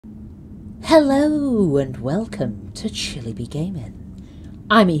Hello and welcome to Chili Bee Gaming.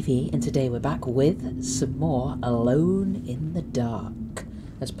 I'm Evie and today we're back with some more Alone in the Dark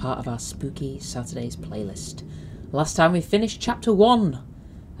as part of our Spooky Saturdays playlist. Last time we finished chapter 1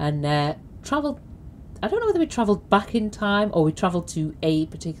 and travelled, I don't know whether we travelled back in time or we travelled to a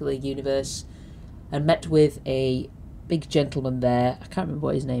particular universe and met with a big gentleman there. I can't remember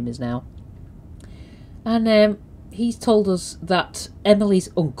what his name is now. And he's told us that Emily's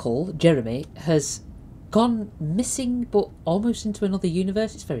uncle, Jeremy, has gone missing but almost into another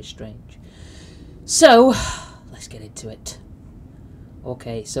universe. It's very strange. So, let's get into it.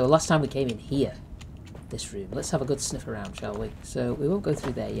 Okay, so last time we came in here, this room. Let's have a good sniff around, shall we? So, we won't go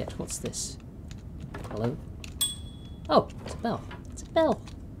through there yet. What's this? Hello? Oh, it's a bell. It's a bell.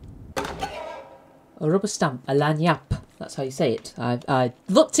 A rubber stamp. A lanyap. That's how you say it. I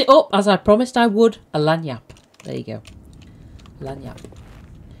looked it up as I promised I would. A lanyap. There you go. Lanyap.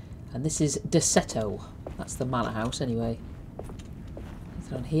 And this is Derceto. That's the manor house anyway.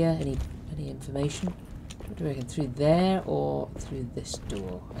 Anything on here? Any information? What do I reckon? Through there or through this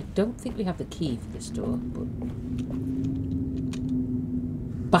door? I don't think we have the key for this door, but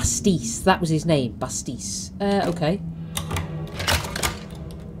Bastisse. That was his name. Bastisse. Okay.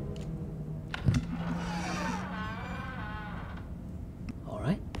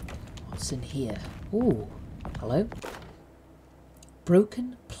 Alright. What's in here? Ooh. Hello?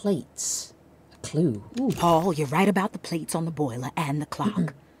 Broken plates. A clue. Ooh. Paul, you're right about the plates on the boiler and the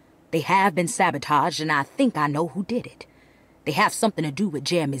clock. They have been sabotaged, and I think I know who did it. They have something to do with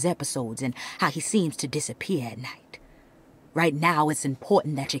Jeremy's episodes and how he seems to disappear at night. Right now, it's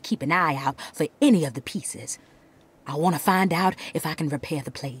important that you keep an eye out for any of the pieces. I want to find out if I can repair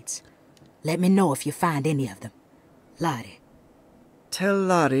the plates. Let me know if you find any of them. Lottie. Tell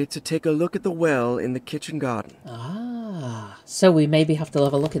Lottie to take a look at the well in the kitchen garden. Ah, so we maybe have to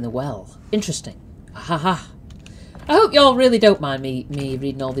have a look in the well. Interesting. Ha. I hope y'all really don't mind me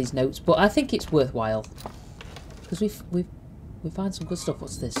reading all these notes, but I think it's worthwhile because we find some good stuff.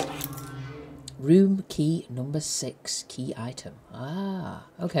 What's this? Room key number 6. Key item. Ah,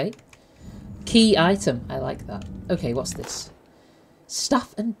 okay. Key item. I like that. Okay, what's this?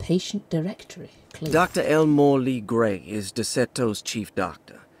 Staff and patient directory. Clue. Dr. Elmore Lee Gray is Derceto's chief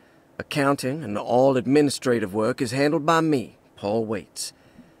doctor. Accounting and all administrative work is handled by me, Paul Waits.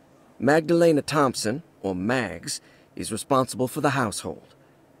 Magdalena Thompson, or Mags, is responsible for the household.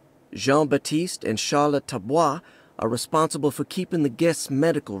 Jean-Baptiste and Charlotte Tabois are responsible for keeping the guests'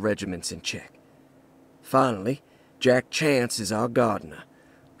 medical regimens in check. Finally, Jack Chance is our gardener,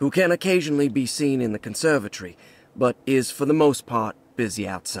 who can occasionally be seen in the conservatory, but is for the most part busy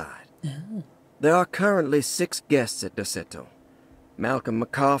outside. Oh. There are currently 6 guests at Derceto. Malcolm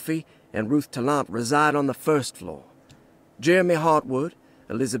McCarthy and Ruth Tallant reside on the first floor. Jeremy Hartwood,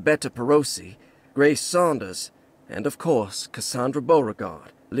 Elisabetta Perosi, Grace Saunders, and of course Cassandra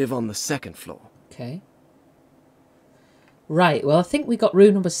Beauregard live on the second floor. Okay. Right, well I think we got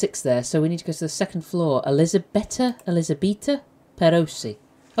room number 6 there, so we need to go to the second floor. Elisabetta Perosi.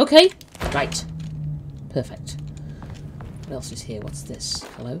 Okay, right. Perfect. What else is here? What's this?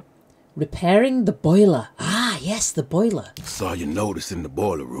 Hello? Repairing the boiler. Ah, yes, the boiler. Saw your notice in the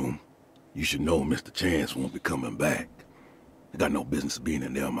boiler room. You should know Mr. Chance won't be coming back. I got no business being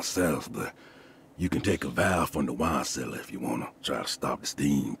in there myself, but you can take a valve from the wine cellar if you want to try to stop the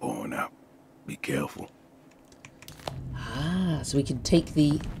steam pouring out. Be careful. Ah, so we can take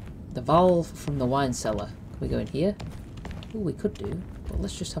the valve from the wine cellar. Can we go in here? Oh, we could do, but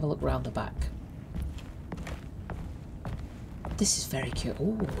let's just have a look round the back. This is very cute.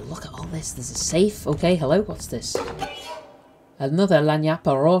 Oh, look at all this. There's a safe. Okay, hello. What's this? Another Lanyap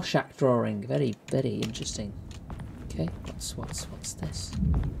Rorschach drawing. Very, very interesting. Okay, what's this?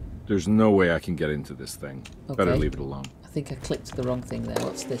 There's no way I can get into this thing. Okay. Better leave it alone. I think I clicked the wrong thing there.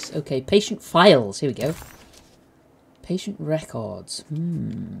 What's this? Okay, patient files. Here we go. Patient records.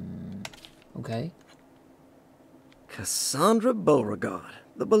 Okay. Cassandra Beauregard,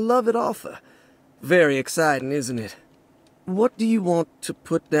 the beloved author. Very exciting, isn't it? What do you want to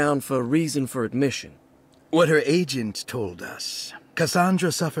put down for reason for admission? What her agent told us.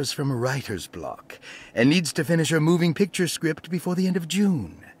 Cassandra suffers from writer's block and needs to finish her moving picture script before the end of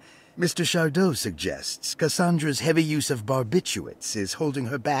June. Mr. Chardot suggests Cassandra's heavy use of barbiturates is holding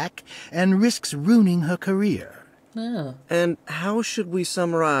her back and risks ruining her career. Oh. And how should we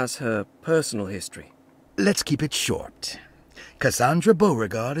summarize her personal history? Let's keep it short. Cassandra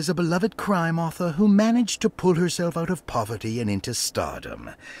Beauregard is a beloved crime author who managed to pull herself out of poverty and into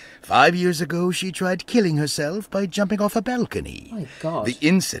stardom. 5 years ago, she tried killing herself by jumping off a balcony. My God. The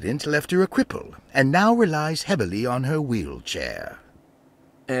incident left her a cripple and now relies heavily on her wheelchair.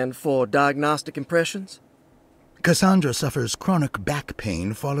 And for diagnostic impressions? Cassandra suffers chronic back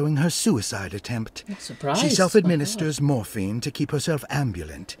pain following her suicide attempt. Not surprised. She self-administers morphine to keep herself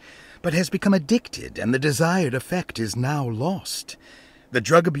ambulant, but has become addicted, and the desired effect is now lost. The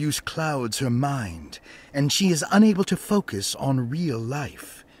drug abuse clouds her mind, and she is unable to focus on real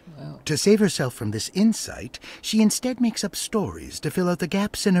life. Wow. To save herself from this insight, she instead makes up stories to fill out the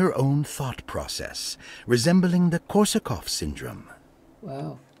gaps in her own thought process, resembling the Korsakoff syndrome.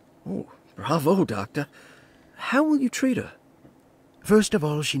 Wow. Oh, bravo, Doctor. How will you treat her? First of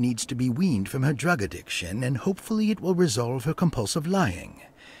all, she needs to be weaned from her drug addiction, and hopefully it will resolve her compulsive lying.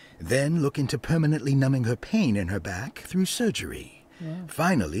 Then look into permanently numbing her pain in her back through surgery. Yeah.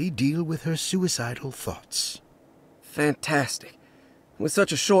 Finally, deal with her suicidal thoughts. Fantastic. With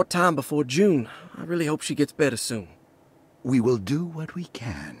such a short time before June, I really hope she gets better soon. We will do what we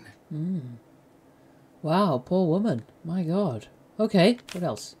can. Wow, poor woman. My God. Okay, what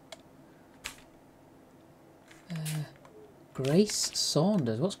else? Grace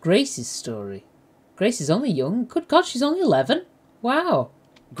Saunders. What's Grace's story? Grace is only young. Good God, she's only 11. Wow.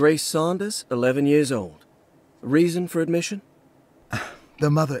 Grace Saunders, 11 years old. Reason for admission? The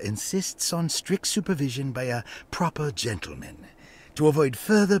mother insists on strict supervision by a proper gentleman to avoid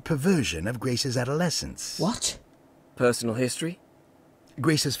further perversion of Grace's adolescence. What? Personal history?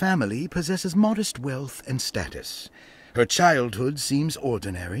 Grace's family possesses modest wealth and status. Her childhood seems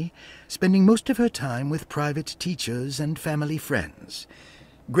ordinary, spending most of her time with private teachers and family friends.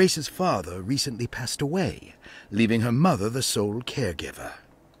 Grace's father recently passed away, leaving her mother the sole caregiver.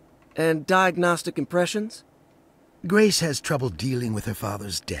 And diagnostic impressions? Grace has trouble dealing with her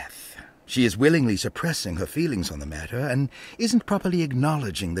father's death. She is willingly suppressing her feelings on the matter and isn't properly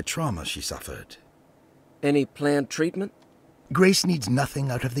acknowledging the trauma she suffered. Any planned treatment? Grace needs nothing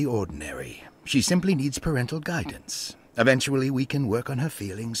out of the ordinary. She simply needs parental guidance. Eventually, we can work on her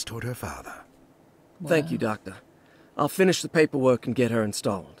feelings toward her father. Thank you, Doctor. I'll finish the paperwork and get her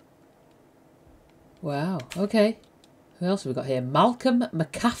installed. Wow, okay. Who else have we got here? Malcolm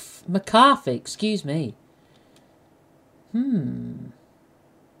McCarthy, excuse me.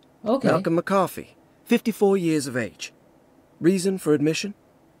 Okay. Malcolm McCarthy, 54 years of age. Reason for admission?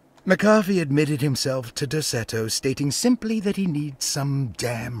 McCarthy admitted himself to Derceto, stating simply that he needs some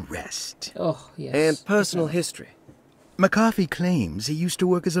damn rest. Oh, yes. And personal history. McCarthy claims he used to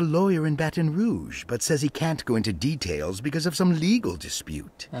work as a lawyer in Baton Rouge, but says he can't go into details because of some legal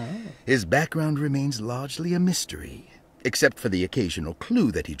dispute. Oh. His background remains largely a mystery, except for the occasional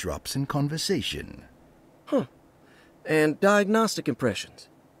clue that he drops in conversation. And diagnostic impressions?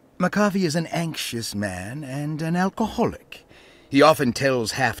 McCarthy is an anxious man and an alcoholic. He often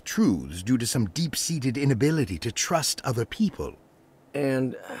tells half-truths due to some deep-seated inability to trust other people.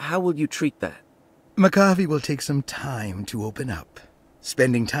 And how will you treat that? McCarthy will take some time to open up.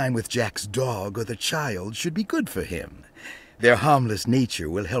 Spending time with Jack's dog or the child should be good for him. Their harmless nature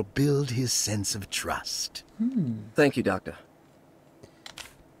will help build his sense of trust. Thank you, Doctor.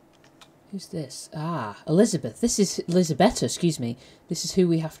 Who's this? Ah, Elizabeth. This is Elisabetta, excuse me. This is who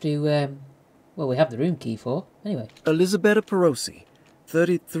we have to, well, we have the room key for. Anyway. Elisabetta Perosi,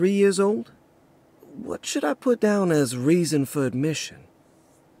 33 years old? What should I put down as reason for admission?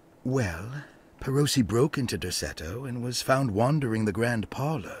 Well, Perosi broke into Derceto and was found wandering the grand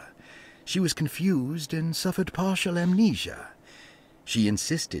parlor. She was confused and suffered partial amnesia. She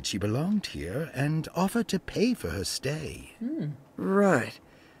insisted she belonged here and offered to pay for her stay. Right.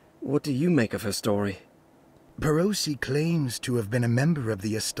 What do you make of her story? Perosi claims to have been a member of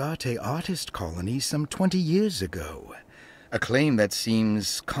the Astarte artist colony some 20 years ago, a claim that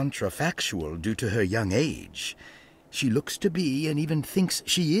seems contrafactual due to her young age. She looks to be and even thinks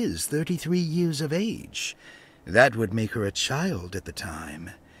she is 33 years of age. That would make her a child at the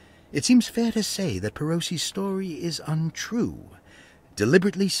time. It seems fair to say that Perosi's story is untrue,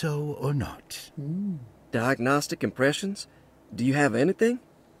 deliberately so or not. Diagnostic impressions? Do you have anything?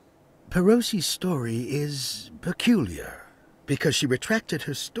 Perosi's story is peculiar, because she retracted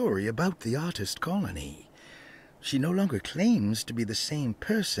her story about the artist colony. She no longer claims to be the same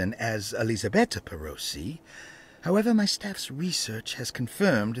person as Elisabetta Perosi. However, my staff's research has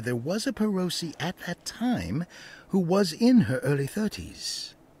confirmed there was a Perosi at that time who was in her early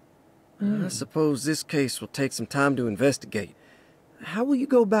 30s. I suppose this case will take some time to investigate. How will you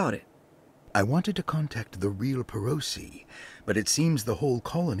go about it? I wanted to contact the real Perosi, but it seems the whole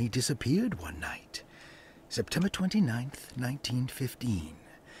colony disappeared one night. September 29th, 1915,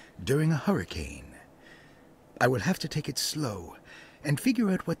 during a hurricane. I will have to take it slow and figure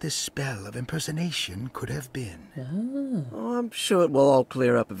out what this spell of impersonation could have been. Oh, I'm sure it will all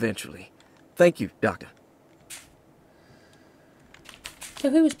clear up eventually. Thank you, Doctor. So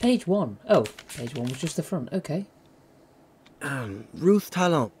who was page 1? Oh, page 1 was just the front. Okay. Ruth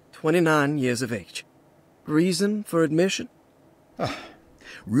Talon, 29 years of age. Reason for admission?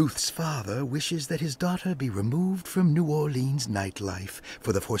 Ruth's father wishes that his daughter be removed from New Orleans nightlife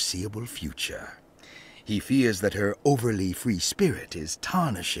for the foreseeable future. He fears that her overly free spirit is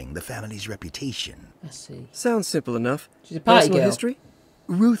tarnishing the family's reputation. I see. Sounds simple enough. She's a party Personal girl. history?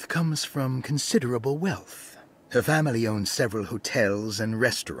 Ruth comes from considerable wealth. Her family owns several hotels and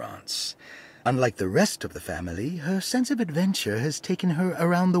restaurants. Unlike the rest of the family, her sense of adventure has taken her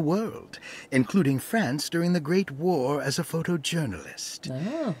around the world, including France during the Great War as a photojournalist.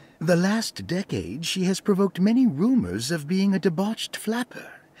 Oh. The last decade, she has provoked many rumors of being a debauched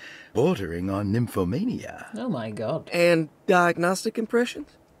flapper, bordering on nymphomania. Oh my god. And diagnostic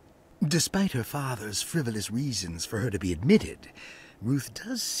impressions? Despite her father's frivolous reasons for her to be admitted, Ruth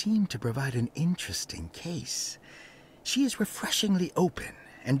does seem to provide an interesting case. She is refreshingly open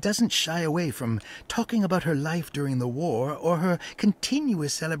and doesn't shy away from talking about her life during the war or her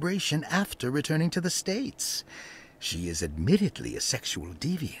continuous celebration after returning to the States. She is admittedly a sexual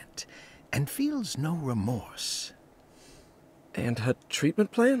deviant and feels no remorse. And her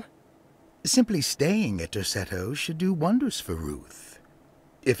treatment plan? Simply staying at Derceto should do wonders for Ruth.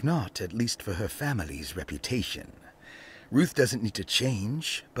 If not, at least for her family's reputation. Ruth doesn't need to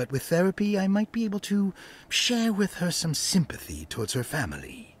change, but with therapy I might be able to share with her some sympathy towards her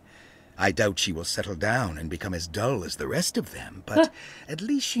family. I doubt she will settle down and become as dull as the rest of them, but at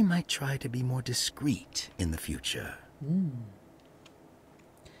least she might try to be more discreet in the future. Looks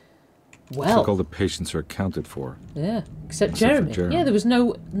like all Well, the patients are accounted for. yeah, except for Jeremy. Jeremy. Yeah, there was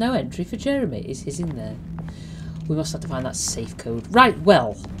no entry for Jeremy. Is in there. We must have to find that safe code. Right,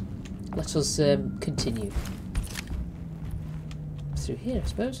 well, let us continue. Through here, I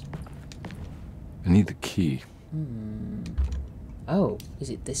suppose. I need the key. Oh,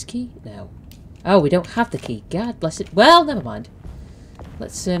 is it this key? No. Oh, we don't have the key. God bless it. Well, never mind.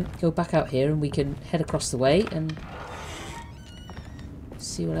 Let's go back out here and we can head across the way and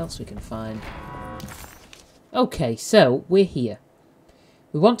see what else we can find. Okay, so we're here.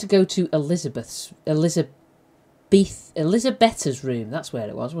 We want to go to Elisabetta's room. That's where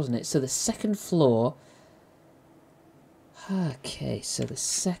it was, wasn't it? So the second floor. Okay, so the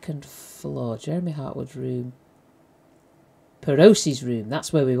second floor. Jeremy Hartwood's room. Perosi's room.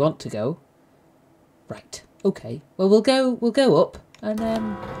 That's where we want to go. Right. Okay. Well, we'll go up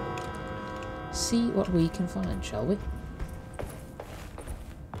and see what we can find, shall we?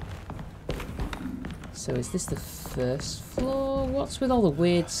 So is this the first floor? What's with all the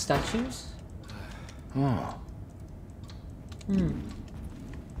weird statues? Oh.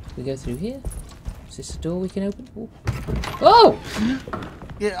 We go through here. Is this a door we can open? Ooh. Oh!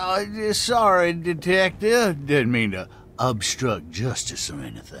 Yeah, sorry, Detective. Didn't mean to obstruct justice or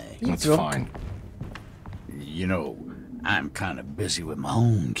anything. That's drunk? fine. You know, I'm kind of busy with my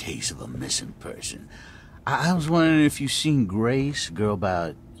own case of a missing person. I was wondering if you've seen Grace, a girl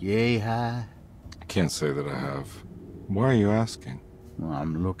about yay high. I can't say that I have. Why are you asking? Well,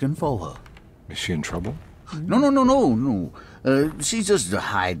 I'm looking for her. Is she in trouble? No. She's just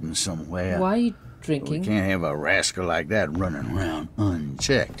hiding somewhere. Why are you We drinking? can't have a rascal like that running around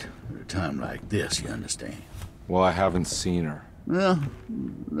unchecked at a time like this, you understand? Well, I haven't seen her. Well,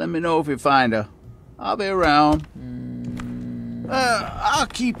 let me know if you find her. I'll be around. I'll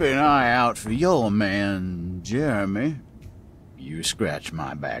keep an eye out for your man, Jeremy. You scratch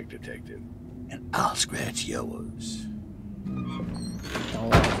my back, Detective, and I'll scratch yours. Don't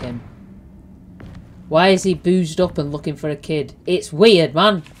like him. Why is he boozed up and looking for a kid? It's weird,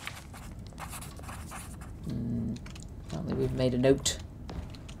 man. Apparently we've made a note.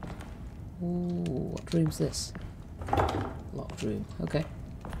 Ooh, what room's this? Locked room. Okay.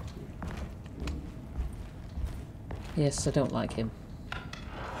 Yes, I don't like him.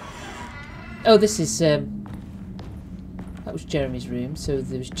 Oh, this is that was Jeremy's room. So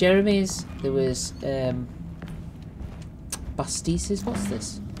there was Jeremy's. There was Bastise's. What's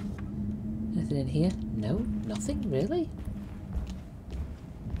this? Anything in here? No, nothing really.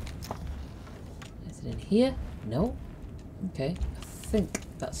 Anything in here? No. Okay, I think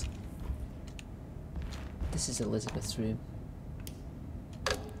that's. This is Elizabeth's room.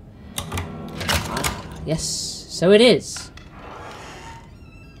 Ah, yes, so it is.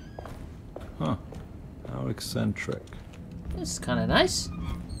 Huh. How eccentric. This is kind of nice.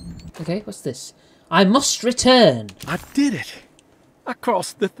 Okay, what's this? I must return. I did it. I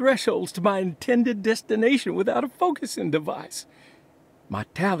crossed the thresholds to my intended destination without a focusing device. My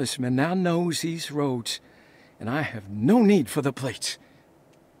talisman now knows these roads, and I have no need for the plates.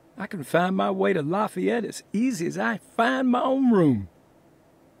 I can find my way to Lafayette as easy as I find my own room.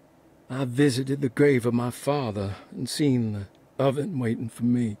 I visited the grave of my father and seen the oven waiting for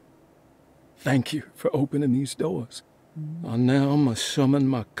me. Thank you for opening these doors. I now must summon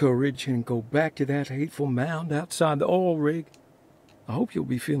my courage and go back to that hateful mound outside the oil rig. I hope you'll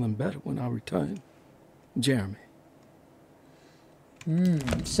be feeling better when I return. Jeremy.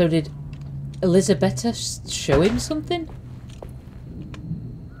 So did Elisabetta show him something?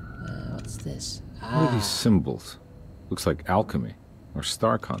 What's this? What are these symbols? Looks like alchemy or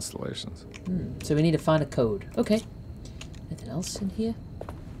star constellations. So we need to find a code. Okay. Anything else in here?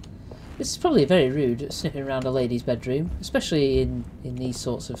 This is probably very rude, sniffing around a lady's bedroom, especially in these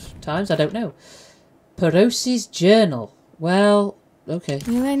sorts of times. I don't know. Perosi's journal. Well, okay.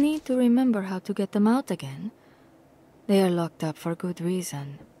 Will I need to remember how to get them out again? They are locked up for good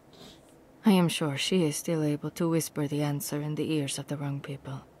reason. I am sure she is still able to whisper the answer in the ears of the wrong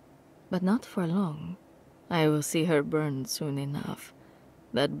people. But not for long. I will see her burned soon enough.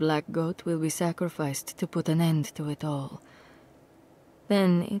 That black goat will be sacrificed to put an end to it all.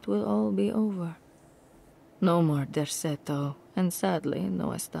 Then it will all be over. No more Derceto, and sadly,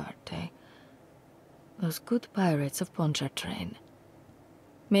 no Astarte. Those good pirates of Pontchartrain.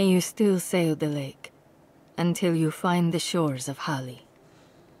 May you still sail the lake, until you find the shores of Hali.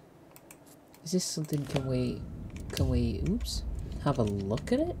 Is this something, can we, oops, have a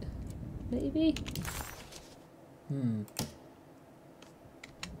look at it? Maybe?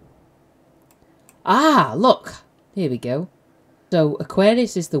 Ah, look! Here we go. So,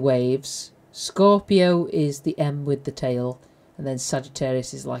 Aquarius is the waves, Scorpio is the M with the tail, and then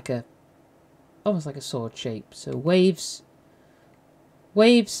Sagittarius is like a, almost like a sword shape. So, waves,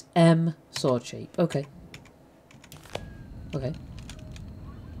 M, sword shape. Okay. Okay.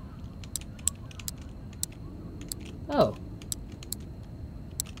 Oh.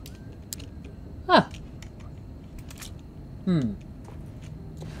 Ah.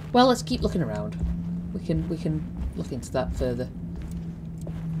 Well, let's keep looking around. We can look into that further.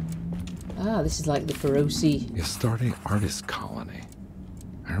 Ah, this is like the Perosi. Astarte artist colony.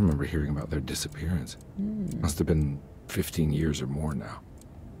 I remember hearing about their disappearance. Must have been 15 years or more now.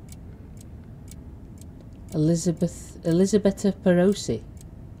 Elisabetta Perosi.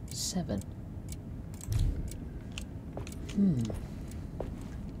 7.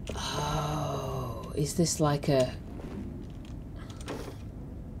 Oh, is this like a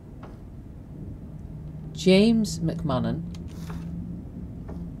James McMahon?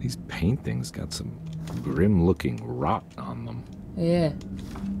 These paintings got some grim-looking rot on them. Yeah.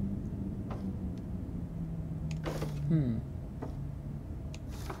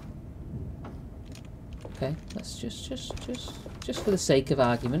 Okay, let's just for the sake of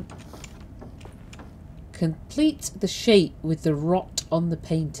argument. Complete the shape with the rot on the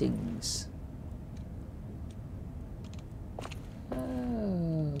paintings.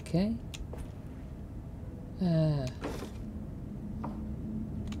 Oh, okay.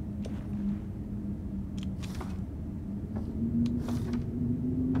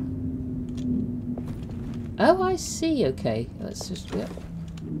 Oh, I see. Okay, let's just, yep.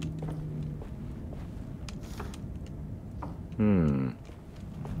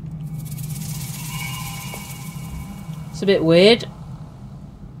 It's a bit weird. I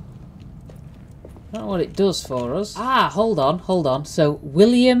don't know what it does for us. Ah, hold on. So,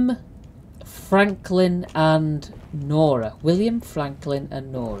 William, Franklin, and Nora. William, Franklin,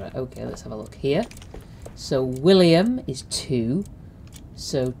 and Nora. Okay, let's have a look here. So, William is 2.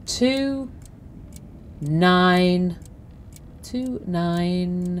 So, 2, 9, 2,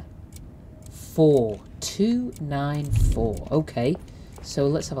 9, 4. 2, 9, 4. Okay. So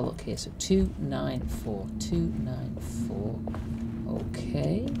let's have a look here. So 2, 9, 4. 2, 9, 4.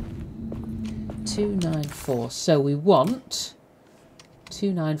 Okay. 2, 9, 4. So we want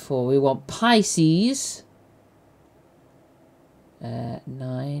 2, 9, 4. We want Pisces.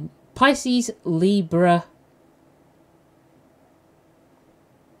 9. Pisces, Libra,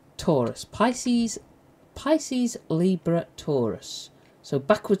 Taurus. Pisces, Libra, Taurus. So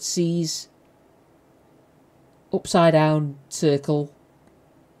backwards C's, upside down circle.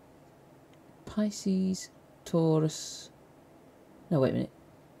 Pisces, Taurus. No, wait a minute.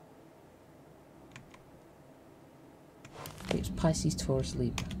 It's Pisces, Taurus,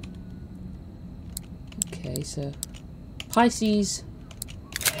 Libra. Okay, so Pisces.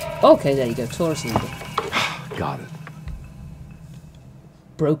 Okay, there you go. Taurus, Libra. Got it.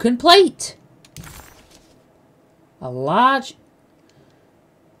 Broken plate. A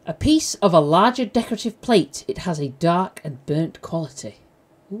piece of a larger decorative plate. It has a dark and burnt quality.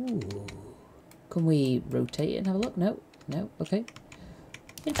 Ooh. Can we rotate it and have a look? No. No. Okay.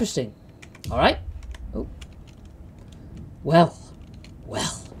 Interesting. Alright. Oh. Well.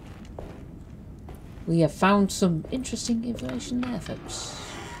 We have found some interesting information there, folks.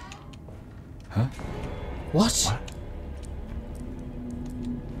 Huh? What?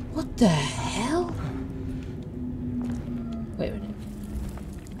 What the hell? Wait a minute.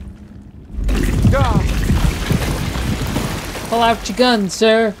 Pull out your gun,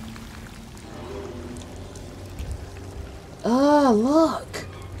 sir. Oh, look.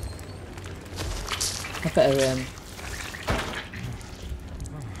 I better,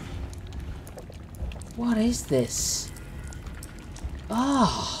 what is this?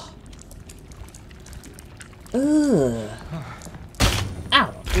 Oh. Ugh.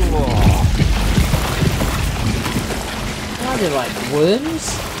 Ow. Are they like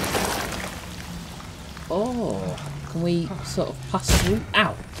worms? Oh. Can we sort of pass through?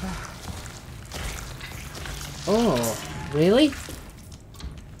 Ow. Oh. Really?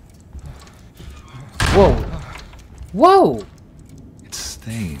 Whoa. Whoa! It's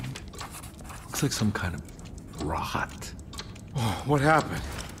stained. Looks like some kind of rot. Oh, what happened?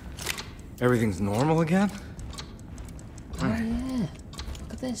 Everything's normal again? Oh yeah.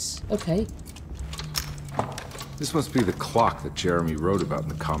 Look at this. Okay. This must be the clock that Jeremy wrote about in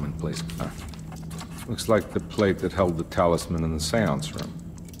the commonplace. Looks like the plate that held the talisman in the seance room.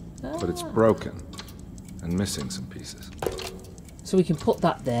 But it's broken and missing some pieces. So we can put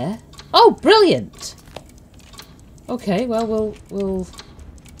that there. Oh, brilliant! Okay, well, we'll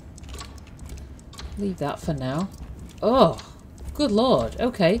leave that for now. Oh, good lord.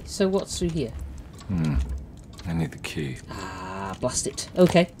 Okay, so what's through here? I need the key. Ah, blast it.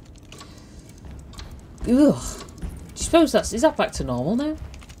 Okay. Ugh. Do you suppose is that back to normal now?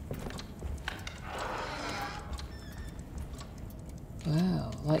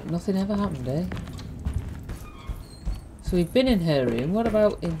 Wow, like nothing ever happened, eh? So we've been in her room. What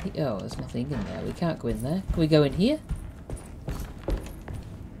about in here? Oh, there's nothing in there. We can't go in there. Can we go in here?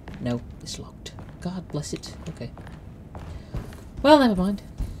 No, it's locked. God bless it. Okay. Well, never mind.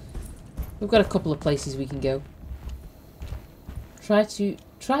 We've got a couple of places we can go. Try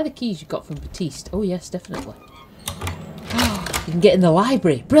the keys you got from Batiste. Oh yes, definitely. You can get in the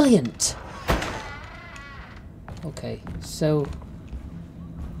library. Brilliant. Okay, so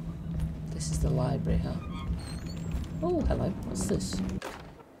this is the library, huh? Oh, hello. What's this?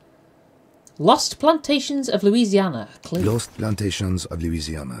 Lost Plantations of Louisiana. Lost Plantations of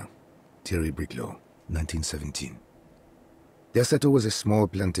Louisiana. Thierry Briclot, 1917. Derceto was a small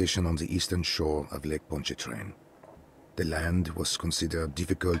plantation on the eastern shore of Lake Pontchartrain. The land was considered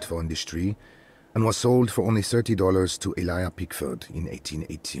difficult for industry and was sold for only $30 to Elijah Pickford in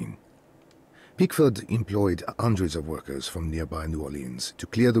 1818. Pickford employed hundreds of workers from nearby New Orleans to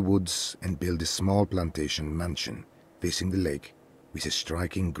clear the woods and build a small plantation mansion facing the lake with a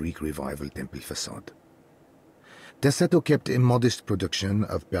striking Greek Revival temple facade. Derceto kept a modest production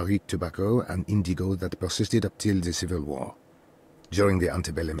of barrique tobacco and indigo that persisted up till the Civil War. During the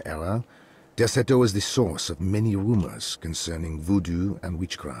antebellum era, Derceto was the source of many rumors concerning voodoo and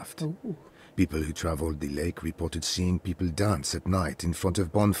witchcraft. Ooh. People who traveled the lake reported seeing people dance at night in front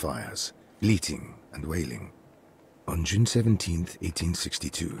of bonfires, bleating and wailing. On June 17,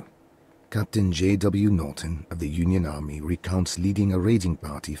 1862, Captain J.W. Norton of the Union Army recounts leading a raiding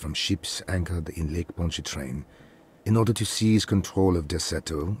party from ships anchored in Lake Pontchartrain in order to seize control of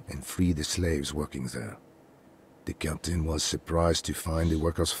Derceto and free the slaves working there. The captain was surprised to find the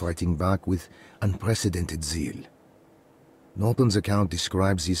workers fighting back with unprecedented zeal. Norton's account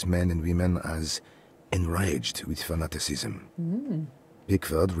describes these men and women as enraged with fanaticism.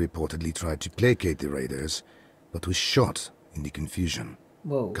 Pickford reportedly tried to placate the raiders, but was shot in the confusion.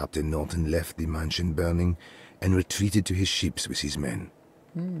 Whoa. Captain Norton left the mansion burning and retreated to his ships with his men.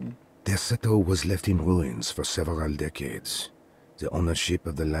 Derceto was left in ruins for several decades. The ownership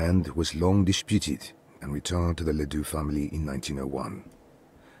of the land was long disputed and returned to the Ledoux family in 1901.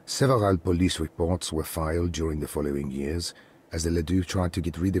 Several police reports were filed during the following years as the Ledoux tried to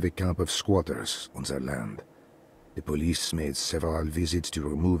get rid of a camp of squatters on their land. The police made several visits to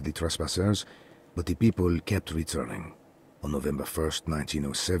remove the trespassers, but the people kept returning. On November 1st,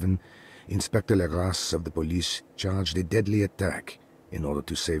 1907, Inspector Legrasse of the police charged a deadly attack in order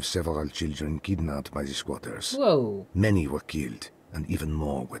to save several children kidnapped by the squatters. Whoa. Many were killed, and even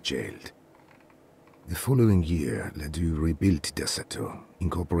more were jailed. The following year, Ledoux rebuilt Derceto,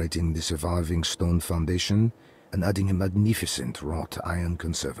 incorporating the surviving stone foundation and adding a magnificent wrought iron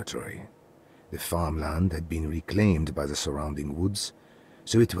conservatory. The farmland had been reclaimed by the surrounding woods,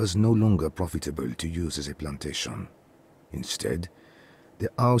 so it was no longer profitable to use as a plantation. Instead, the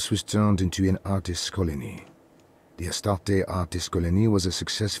house was turned into an artist's colony. The Astarte Artist Colony was a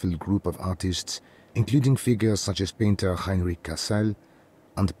successful group of artists, including figures such as painter Heinrich Cassel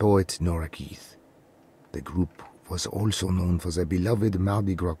and poet Nora Keith. the group was also known for their beloved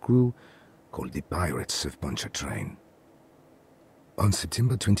Mardi Gras crew called the Pirates of Pontchartrain. On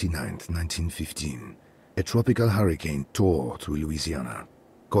September 29, 1915, a tropical hurricane tore through Louisiana,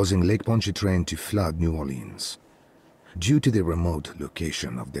 causing Lake Pontchartrain to flood New Orleans. Due to the remote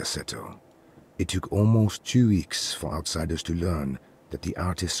location of Derceto, it took almost 2 weeks for outsiders to learn that the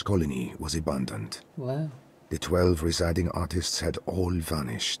artist's colony was abandoned. Wow. The 12 residing artists had all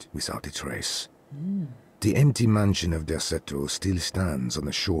vanished without a trace. The empty mansion of Derceto still stands on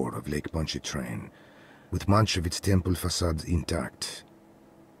the shore of Lake Pontchartrain, with much of its temple facade intact.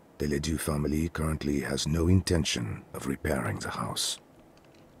 The Ledoux family currently has no intention of repairing the house.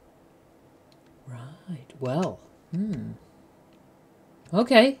 Right, well.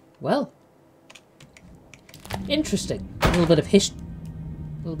 Okay, well. Interesting. A little bit of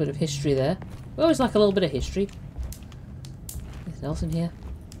history there. We always like a little bit of history. Anything else in here?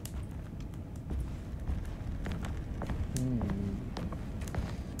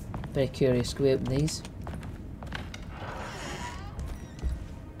 Very curious. Can we open these?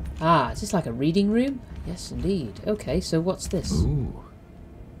 Ah, is this like a reading room? Yes, indeed. Okay, so what's this? Ooh.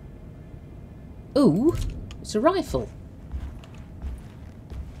 Ooh, it's a rifle.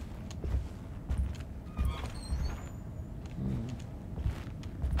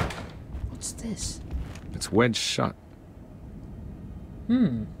 What's this? It's wedged shut.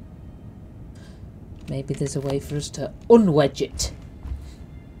 Maybe there's a way for us to unwedge it.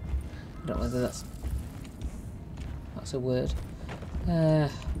 I don't know whether that's a word.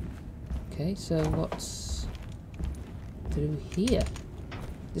 Okay, so what's through here?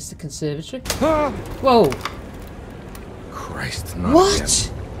 This is the conservatory. Whoa! Christ, not What? again.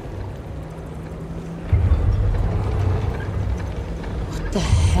 What the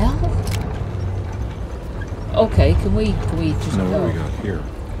hell? Okay, can we just No, what go? we got here?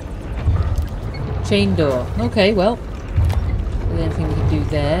 Chain door. Okay, well. Is there anything we can do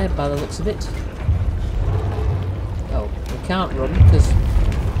there by the looks of it? Oh, we can't run because...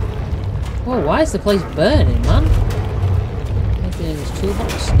 Whoa, why is the place burning, man? Anything in this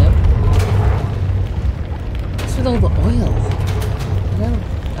toolbox? No. What's with all the oil? No.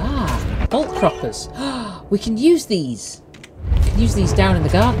 Ah, bolt croppers. We can use these. We can use these down in the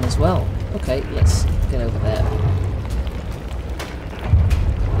garden as well. Okay, let's get over there.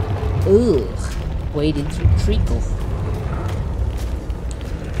 Ugh. Wading through treacle.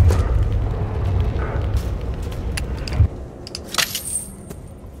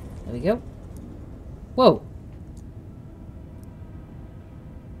 There we go. Whoa.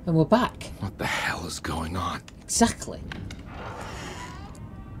 And we're back. What the hell is going on? Exactly.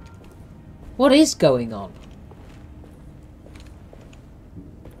 What is going on?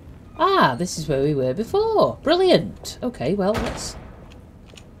 Ah, this is where we were before. Brilliant. Okay, well, let's...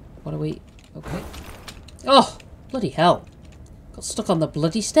 What are we... Okay. Oh, bloody hell. Got stuck on the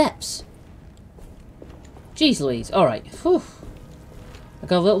bloody steps. Jeez Louise. Alright. Whew. I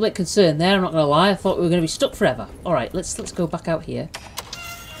got a little bit concerned there, I'm not going to lie. I thought we were going to be stuck forever. Alright, let's go back out here.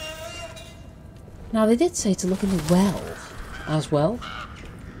 Now, they did say to look in the well as well.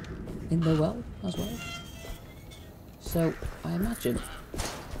 In the well as well. So, I imagine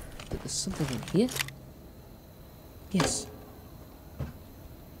that there's something in here. Yes.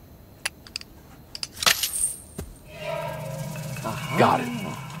 Aha. Got it.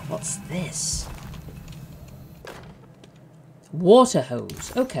 What's this? Water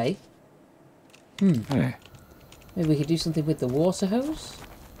hose. Okay. Hey, Maybe we could do something with the water hose.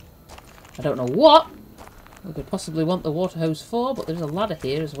 I don't know what we could possibly want the water hose for, but there's a ladder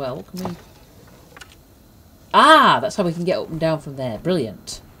here as well. Can we... Ah! That's how we can get up and down from there.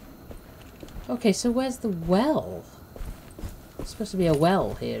 Brilliant. Okay, so where's the well? There's supposed to be a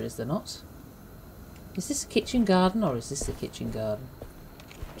well here, is there not? Is this a kitchen garden or is this the kitchen garden?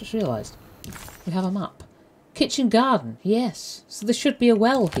 Just realised. We have a map. Kitchen garden, yes. So there should be a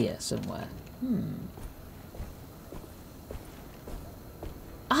well here somewhere.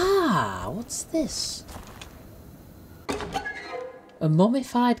 Ah, what's this? A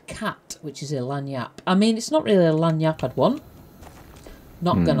mummified cat, which is a lanyap. I mean, it's not really a lanyap I'd want.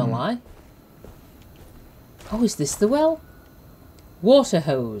 Not gonna lie. Oh, is this the well? Water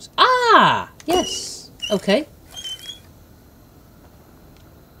hose. Ah! Yes. Okay.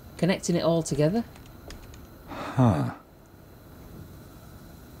 Connecting it all together. huh.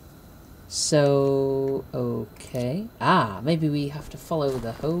 So, okay. Ah, maybe we have to follow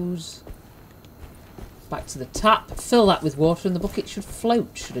the hose back to the tap. Fill that with water and the bucket should float,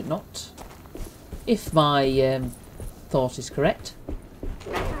 should it not? If my thought is correct.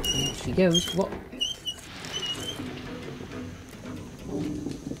 Here she goes. What?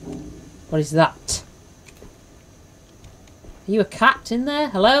 What is that? Are you a cat in there?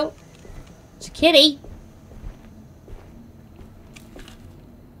 Hello? It's a kitty.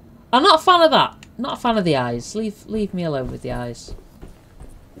 I'm not a fan of that. Not a fan of the eyes. Leave me alone with the eyes.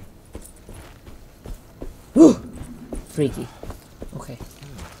 Freaky. Okay.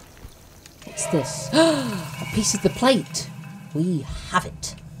 What's this? A piece of the plate. We have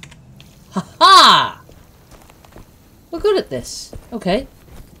it. Ha ha! We're good at this. Okay.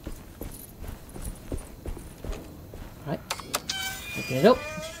 Right. Open it up.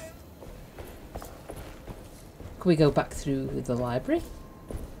 Can we go back through the library?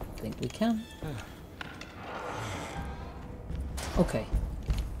 I think we can. Okay.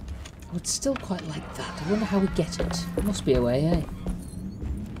 I would still quite like that. I wonder how we get it. There must be a way, eh?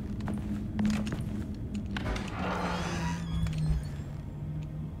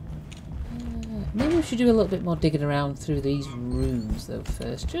 Maybe we should do a little bit more digging around through these rooms, though,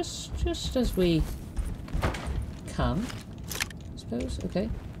 first. Just as we can, I suppose. Okay.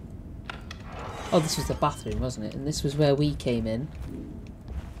 Oh, this was the bathroom, wasn't it? And this was where we came in.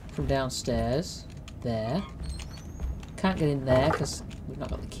 From downstairs. There. Can't get in there because we've not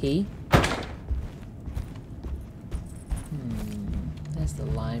got the key. There's the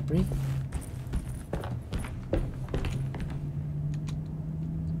library.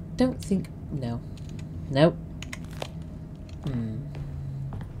 Don't think... No. Nope.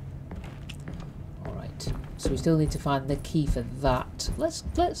 Alright. So we still need to find the key for that.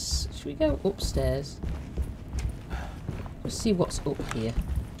 Let's... Should we go upstairs? Let's see what's up here.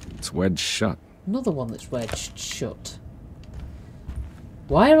 It's wedged shut. Another one that's wedged shut.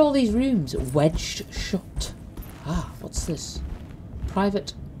 Why are all these rooms wedged shut? Ah, what's this?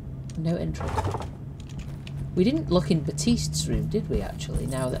 Private... No entry. We didn't look in Batiste's room, did we, actually,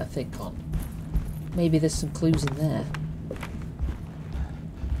 now that I think on? Maybe there's some clues in there.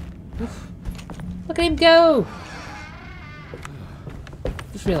 Oof. Look at him go!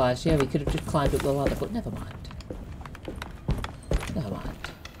 Just realised, yeah, we could have just climbed up the ladder, but never mind. Never mind.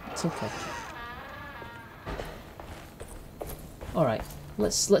 It's okay. Alright,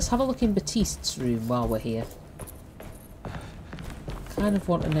 let's have a look in Batiste's room while we're here. Kind of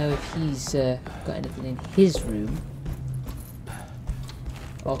want to know if he's got anything in his room.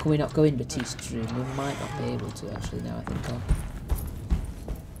 Or can we not go in Batiste's room? We might not be able to, actually, now I think of.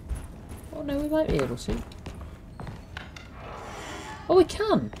 Oh no, we might be able to. Oh, we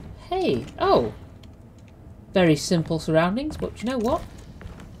can! Hey! Oh! Very simple surroundings, but you know what?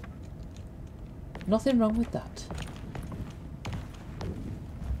 Nothing wrong with that.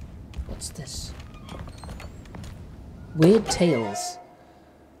 What's this? Weird Tales.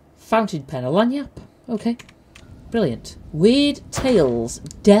 Fountain pen, a lanyard. Okay. Brilliant. Weird Tales.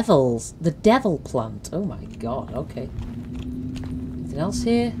 Devils. The devil plant. Oh my god, okay. Anything else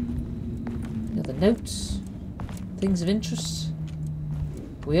here? Any other notes? Things of interest?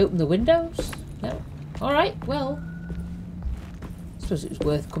 Can we open the windows? No. Alright, well. I suppose it was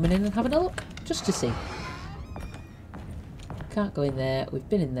worth coming in and having a look. Just to see. Can't go in there. We've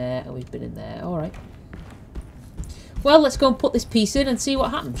been in there and we've been in there. Alright. Well, let's go and put this piece in and see what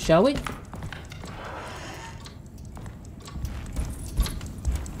happens, shall we?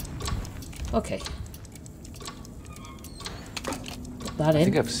 Okay. Put that in. I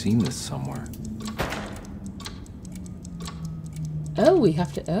think I've seen this somewhere. Oh, we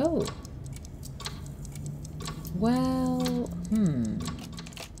have to... Oh. Well...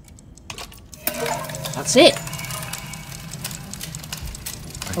 That's it.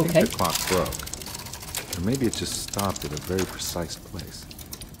 I think the clock broke. Or maybe it just stopped at a very precise place.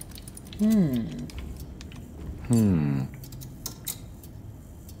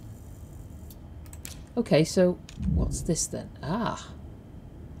 Okay, so what's this then? Ah.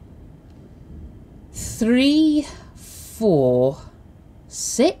 3, 4,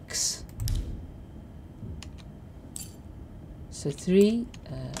 6. So 3,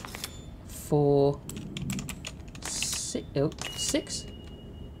 4, 6. Oh, 6.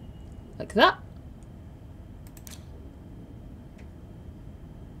 Like that.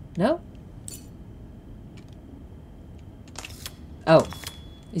 No? Oh.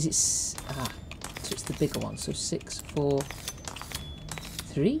 Is it... So it's the bigger one. So 6, 4,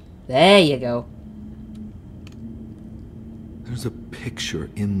 3. There you go. There's a picture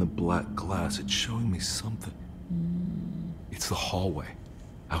in the black glass. It's showing me something. It's the hallway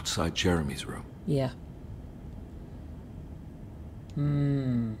outside Jeremy's room. Yeah.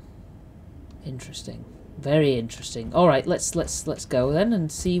 Interesting. Very interesting. All right, let's go then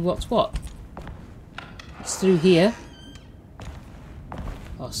and see what's what. It's through here.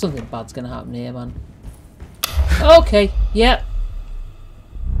 Oh, something bad's gonna happen here, man. Okay. Yep.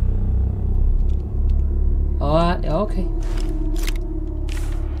 All right. Okay.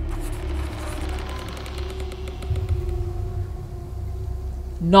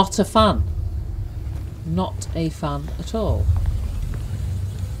 Not a fan. Not a fan at all.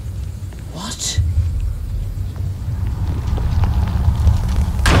 What?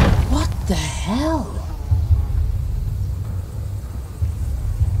 What the hell?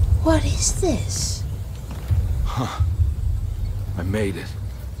 What is this? Huh. I made it.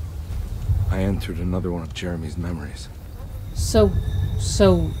 I entered another one of Jeremy's memories. So...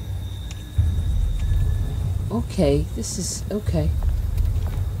 Okay, this is... okay.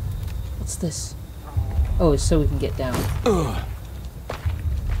 What's this? Oh, it's so we can get down. Ugh.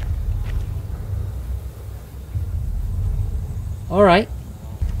 Alright.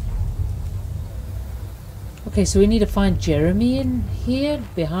 Okay, so we need to find Jeremy in here,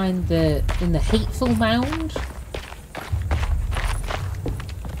 behind the... in the Hateful Mound.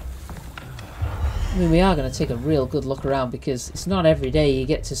 I mean, we are going to take a real good look around, because it's not every day you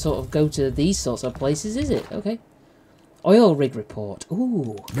get to sort of go to these sorts of places, is it? Okay. Oil rig report.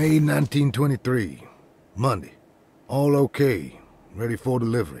 Ooh. May 1923. Monday. All okay. Ready for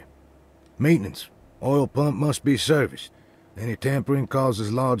delivery. Maintenance. Oil pump must be serviced. Any tampering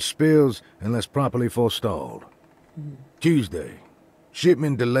causes large spills unless properly forestalled. Tuesday.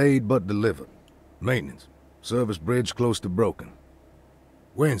 Shipment delayed but delivered. Maintenance. Service bridge close to broken.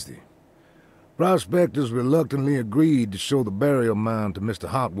 Wednesday. Prospectors reluctantly agreed to show the burial mound to Mr.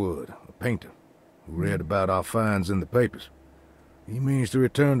 Hotwood, a painter, who read about our finds in the papers. He means to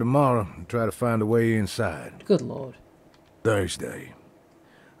return tomorrow and try to find a way inside. Good Lord. Thursday.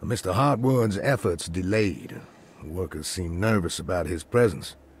 Mr. Hotwood's efforts delayed. The workers seemed nervous about his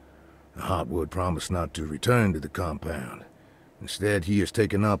presence. Hotwood promised not to return to the compound. Instead, he has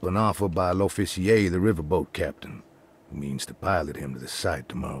taken up an offer by L'Officier, the riverboat captain, who means to pilot him to the site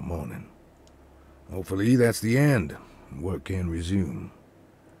tomorrow morning. Hopefully that's the end, and work can resume.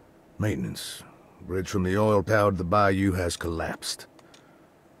 Maintenance. Bridge from the oil tower to the bayou has collapsed.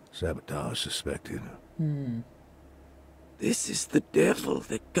 Sabotage suspected. This is the devil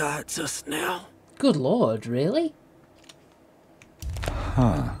that guides us now. Good Lord, really?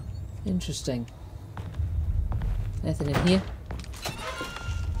 Huh. Interesting. Anything in here?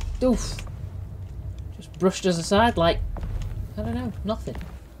 Oof. Just brushed us aside like, I don't know, nothing.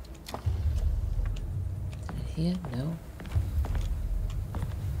 Here? No.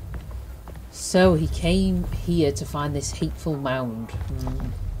 So he came here to find this hateful mound.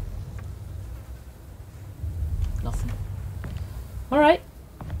 Nothing. Alright.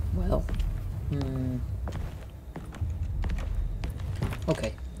 Well.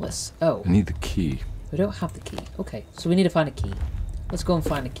 Okay, let's... Oh. I need the key. We don't have the key. Okay, so we need to find a key. Let's go and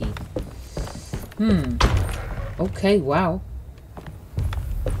find a key. Okay, wow.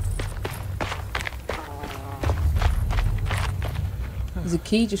 Does the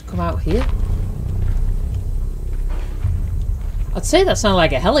key just come out here? I'd say that sounded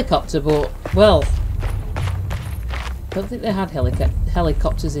like a helicopter, but, well... I don't think they had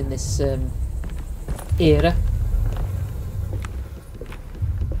helicopters in this era.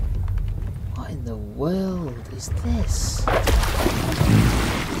 What in the world is this?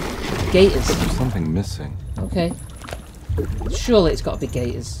 Gators. There's something missing. Okay. Surely it's got to be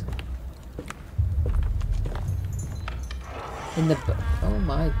gators. In the... Oh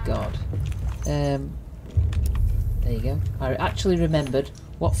my god. There you go. I actually remembered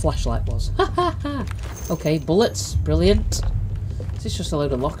what flashlight was. Ha ha ha! Okay, bullets. Brilliant. Is this just a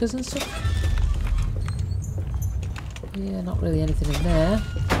load of lockers and stuff? Yeah, not really anything in there.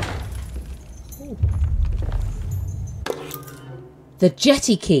 Ooh. The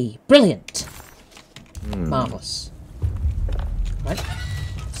jetty key. Brilliant. Marvellous. Right.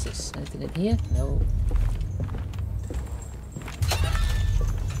 What's this? Anything in here? No.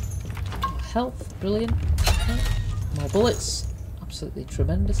 Health. Brilliant. Okay. More bullets. Absolutely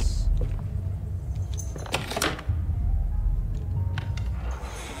tremendous.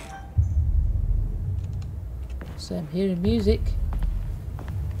 So I'm hearing music.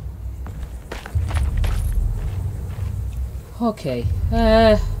 Okay.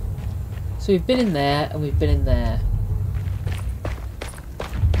 So we've been in there and we've been in there.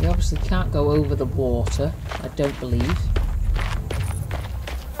 We obviously can't go over the water, I don't believe.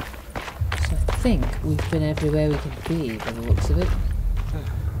 So I think we've been everywhere we can be by the looks of it.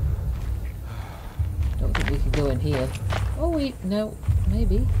 Don't think we can go in here. Oh wait, no,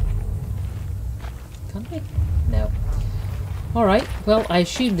 maybe. Can we? No. Alright, well I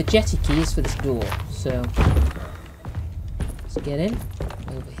assume the jetty key is for this door, so let's get in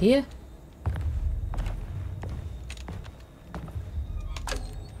over here.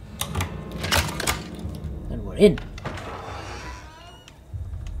 And we're in.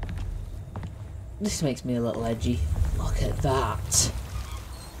 This makes me a little edgy. Look at that.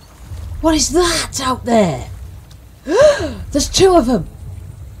 What is that out there? There's two of them.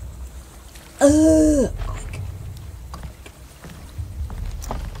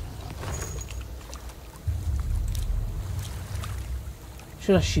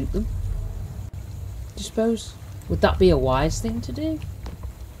 Should I shoot them? Do you suppose? Would that be a wise thing to do?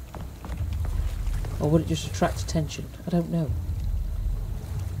 Or would it just attract attention? I don't know.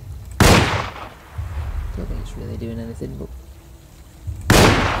 Don't think it's really doing anything, but...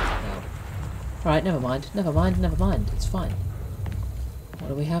 No. Alright, never mind. Never mind, never mind. It's fine. What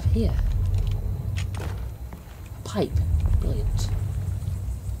do we have here? A pipe. Brilliant.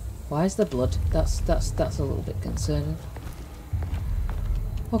 Why is there blood? That's a little bit concerning.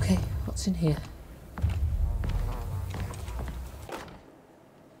 Okay, what's in here?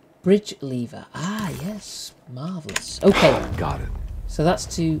 Bridge lever. Ah, yes. Marvellous. Okay. Got it. So that's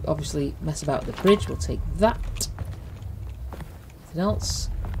to obviously mess about with the bridge. We'll take that. Anything else?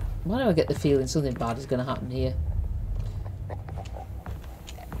 Why do I get the feeling something bad is going to happen here?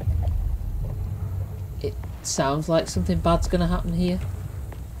 It sounds like something bad's going to happen here.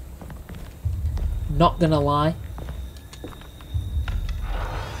 Not going to lie.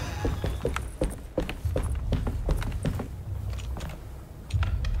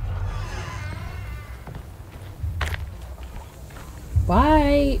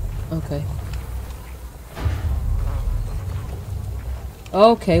 Bye. Okay.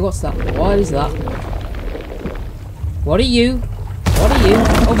 Okay, what's that? What is that? What are you? What are you?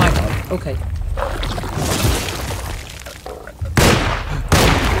 Oh my god. Okay.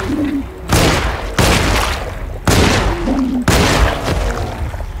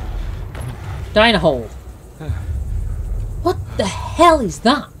 Die in a hole. What the hell is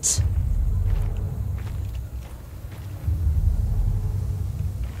that?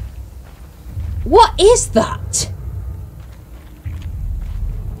 What is that?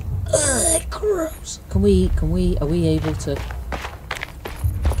 Ugh, gross. Are we able to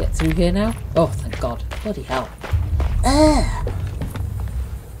get through here now? Oh, thank God. Bloody hell. Ugh.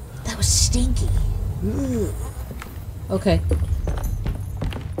 That was stinky. Ugh. Okay.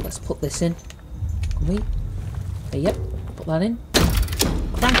 Let's put this in. Can we? Yep. Put that in.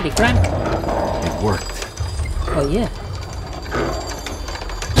 Crankety crank. It worked. Oh, yeah.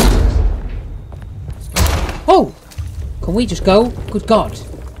 Oh! Can we just go? Good God.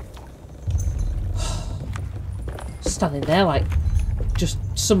 Standing there like just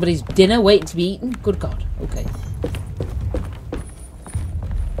somebody's dinner waiting to be eaten. Good God. Okay.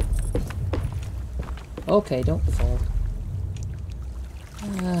 Okay, don't fall.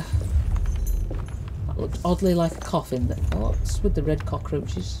 That looked oddly like a coffin. Oh, it's with the red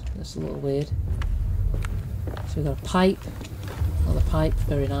cockroaches. That's a little weird. So we've got a pipe. Another pipe.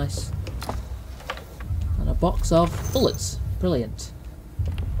 Very nice. And a box of bullets. Brilliant.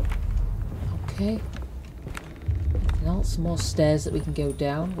 Okay. Anything else? More stairs that we can go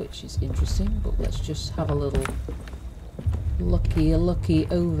down, which is interesting. But let's just have a little looky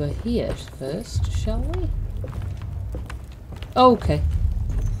over here first, shall we? Okay.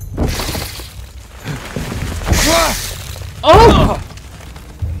 Oh!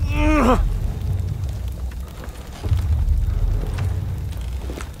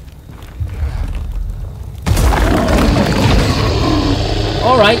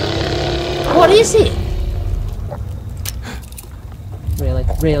 Alright. What is it? Really?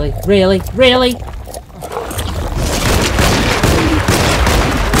 Really? Really? Really?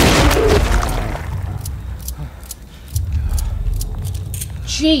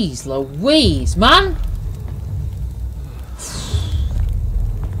 Jeez Louise, man!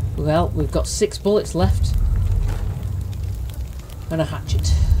 Well, we've got 6 bullets left. And a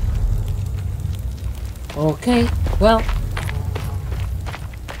hatchet. Okay, well...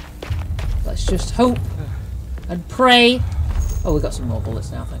 let's just hope and pray. Oh, we've got some more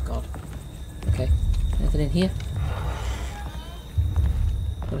bullets now, thank God. Okay, anything in here?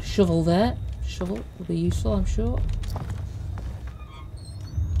 Got a shovel there. Shovel will be useful, I'm sure.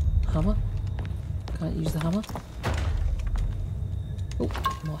 Hammer. Can't use the hammer. Oh,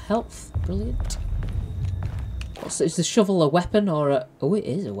 more health. Brilliant. Is the shovel a weapon or a... oh, it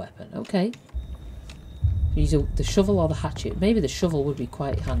is a weapon. Okay. Use the shovel or the hatchet. Maybe the shovel would be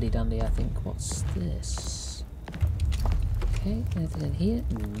quite handy dandy, I think. What's this? Okay, anything in here?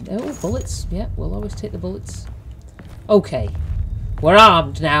 No, bullets. Yeah, we'll always take the bullets. Okay. We're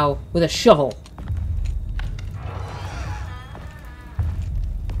armed now with a shovel.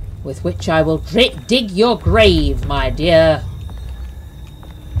 With which I will dig your grave, my dear.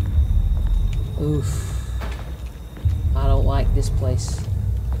 Oof. I don't like this place.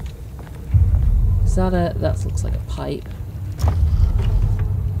 Is that a... that looks like a pipe.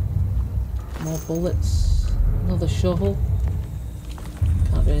 More bullets. Another shovel.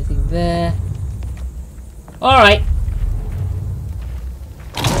 Can't do anything there. Alright.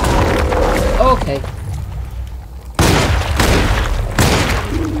 Okay.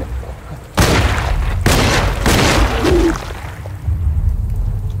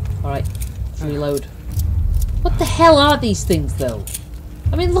 Alright. Let's reload. What the hell are these things, though?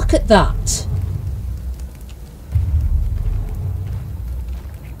 I mean, look at that.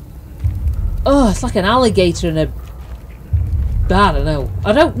 Oh, it's like an alligator in a... I don't know.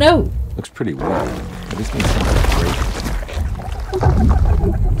 I don't know. Looks pretty well. This needs some decoration.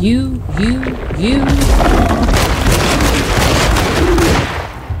 You.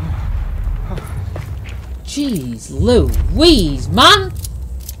 Jeez Louise, man!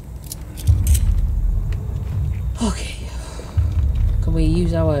 Okay. Can we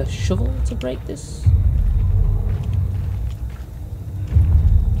use our shovel to break this?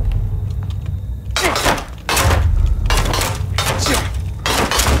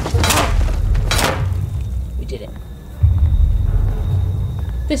 We did it.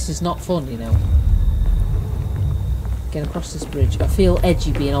 This is not fun, you know. Get across this bridge. I feel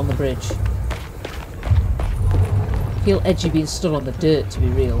edgy being on the bridge. I feel edgy being stood on the dirt, to be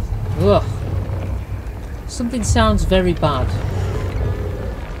real. Ugh. Something sounds very bad.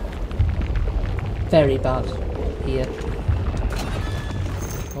 Very bad here.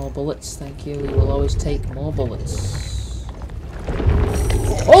 More bullets, thank you. We will always take more bullets.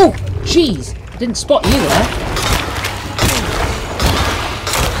 Oh! Jeez! Didn't spot you there.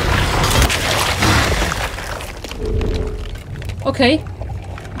 Okay.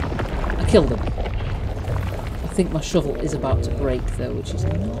 I killed him. I think my shovel is about to break though, which is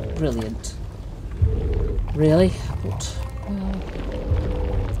not brilliant. Really? But,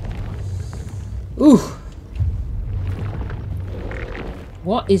 ooh!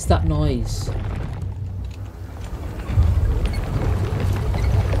 What is that noise?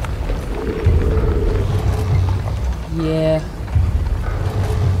 Yeah.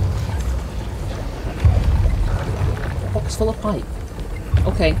 Box full of pipe.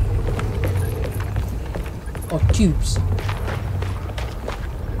 Okay. Or tubes.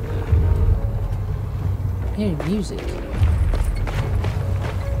 I'm hearing music.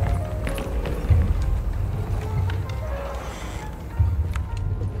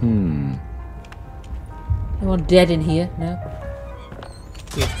 Anyone dead in here? No?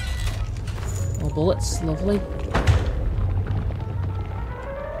 Good. More bullets, lovely.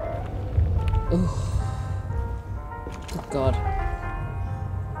 Oh. Good God.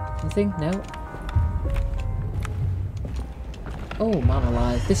 Anything? No? Oh man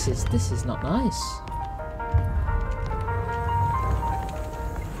alive, this is not nice.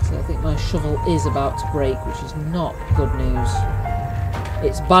 So I think my shovel is about to break, which is not good news.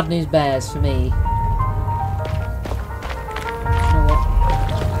 It's bad news bears for me. You know what?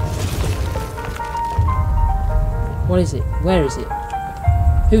 What is it? Where is it?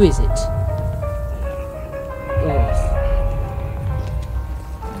 Who is it? Oh.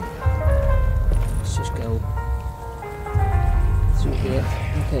 Let's just go through here.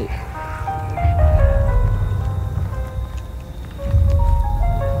 Okay.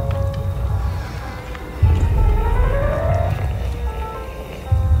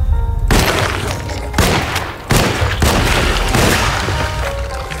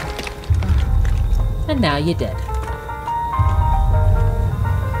 And now you're dead.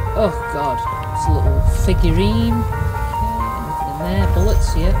 Oh God, it's a little figurine. Okay, nothing in there. Bullets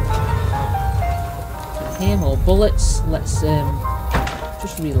here. Here, more bullets. Let's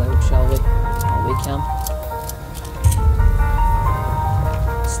just reload, shall we? All we can.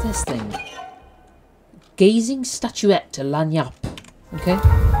 What's this thing? Gazing statuette to Lanyap. Okay.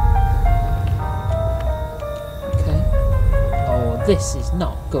 Okay. Oh, this is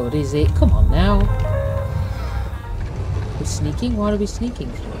not good, is it? Come on now. We're sneaking? Why are we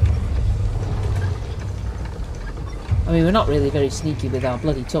sneaking through? I mean, we're not really very sneaky with our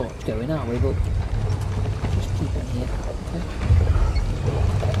bloody torch going, are we? But just keep it here. Okay.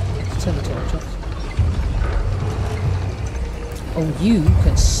 Let's turn the torch off. Oh, you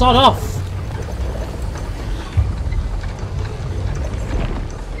can sod off!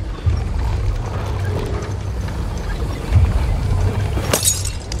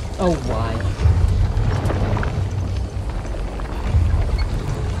 Oh, why?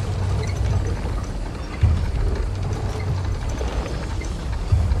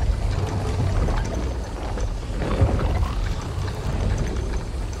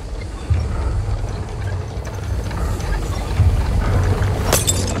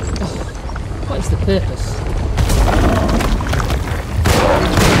 Purpose.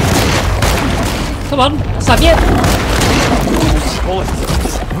 Come on, let's have you.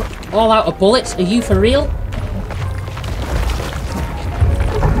 All out of bullets? Are you for real?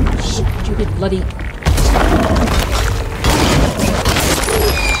 Stupid bloody...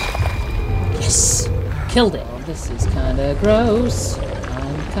 Yes! Killed it. Oh, this is kinda gross.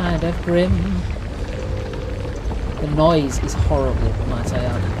 And kind of grim. The noise is horrible, might I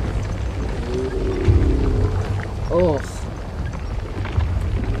add. Oh.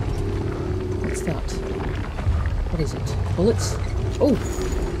 What's that? What is it? Bullets? Oh!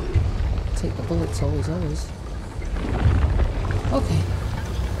 Take the bullets, always. Okay.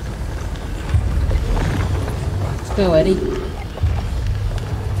 Let's go, Eddie.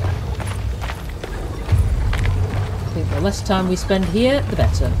 I think the less time we spend here, the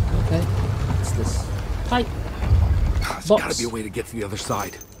better. Okay. What's this? Pipe. There's gotta be a way to get to the other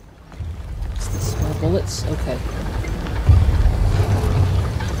side. What's this? More bullets? Okay.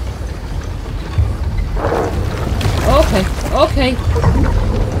 Okay.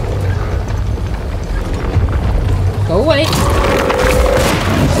 Go away.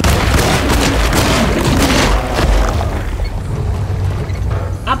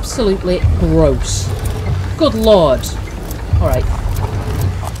 Absolutely gross. Good lord. Alright.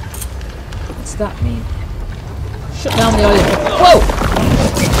 What's that mean? Shut down the oil. Whoa!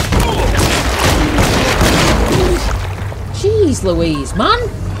 Jeez Louise, man!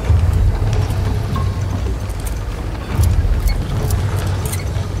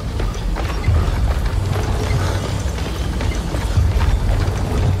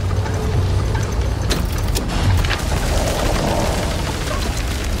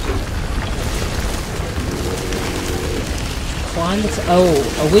 Oh,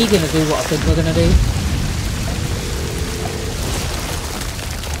 are we going to do what I think we're going to do?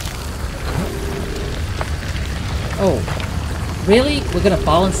 Oh, really? We're going to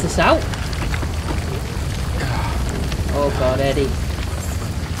balance this out? Oh god, Eddie.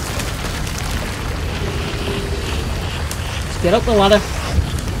 Let's get up the ladder.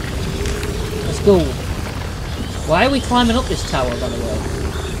 Let's go. Why are we climbing up this tower, by the way?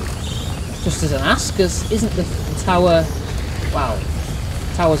 Just as an ask, because isn't the tower... Wow.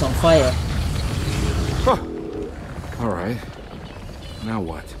 Tower's on fire. Huh. Alright. Now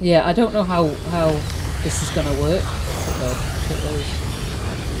what? Yeah, I don't know how this is gonna work.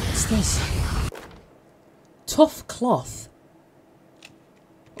 What's this? Tough cloth.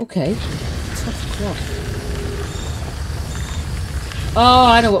 Okay. Tough cloth. Oh,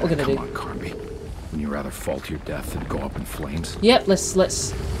 I know what we're gonna do. Come on, Carby. Wouldn't you rather fall to your death than go up in flames? Yep, let's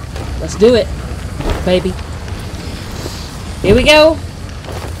do it, baby. Here we go.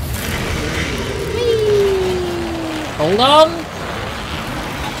 Whee! Hold on.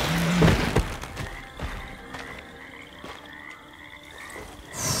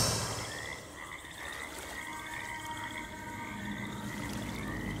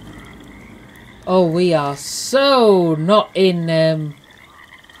 Oh, we are so not in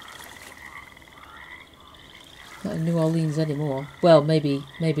New Orleans anymore. Well, maybe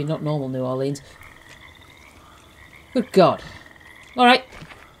not normal New Orleans. Good God. Alright.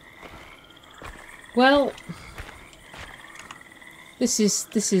 Well, this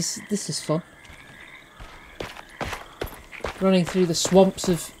is fun. Running through the swamps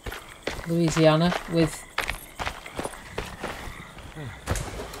of Louisiana with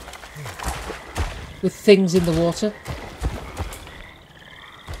things in the water.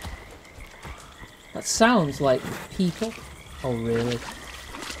 That sounds like people. Oh, really?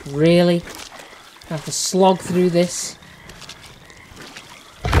 Really? I have to slog through this.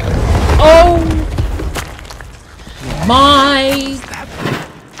 Oh my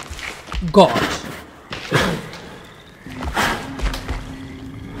God.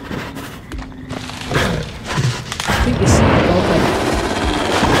 I think this is okay.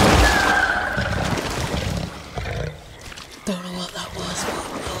 Don't know what that was, but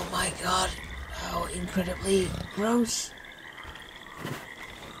oh my God. How incredibly gross.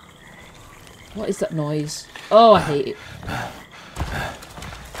 What is that noise? Oh, I hate it.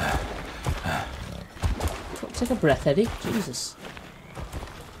 Take a breath, Eddie. Jesus.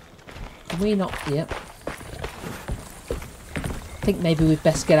 Can we not... Yep. I think maybe we'd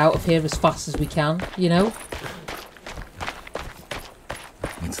best get out of here as fast as we can, you know?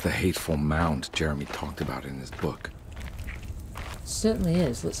 It's the hateful mound Jeremy talked about in his book. It certainly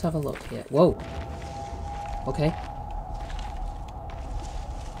is. Let's have a look here. Whoa. Okay.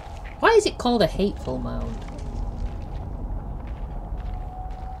 Why is it called a hateful mound?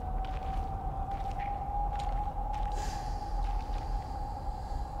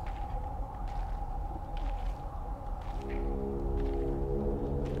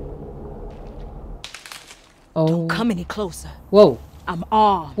 Oh. Don't come any closer. Whoa. I'm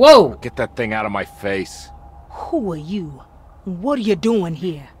armed. Whoa! Get that thing out of my face. Who are you? What are you doing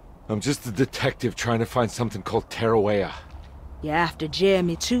here? I'm just a detective trying to find something called Teruea. You after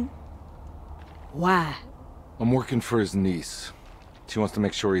Jeremy too? Why? I'm working for his niece. She wants to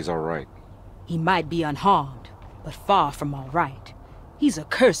make sure he's alright. He might be unharmed, but far from all right. He's a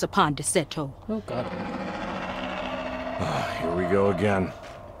curse upon Derceto. Oh, God. Here we go again.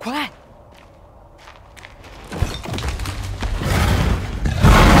 Quiet.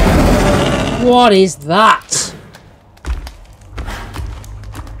 What is that?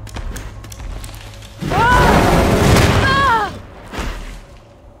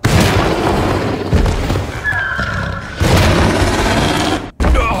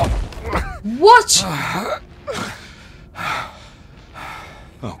 What?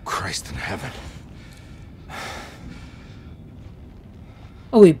 Oh, Christ in heaven.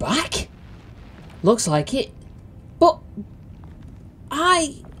 Are we back? Looks like it. But...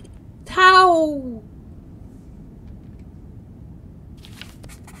 How?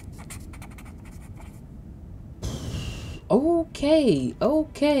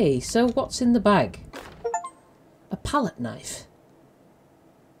 Okay, so what's in the bag? A palette knife.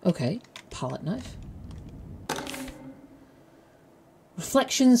 Okay, palette knife.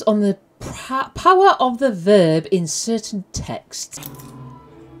 Reflections on the power of the verb in certain texts.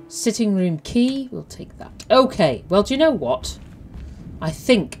 Sitting room key, we'll take that. Okay, well, do you know what? I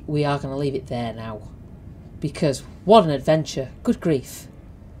think we are going to leave it there now. Because what an adventure. Good grief.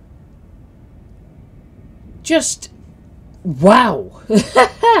 Just... wow.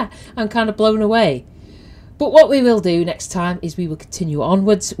 I'm kind of blown away. But what we will do next time is we will continue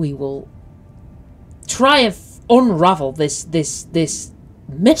onwards. We will try and unravel this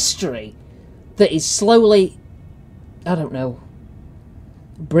mystery that is slowly, I don't know,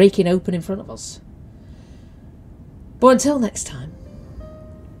 breaking open in front of us. But until next time,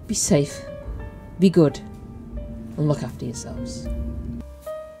 be safe, be good, and look after yourselves.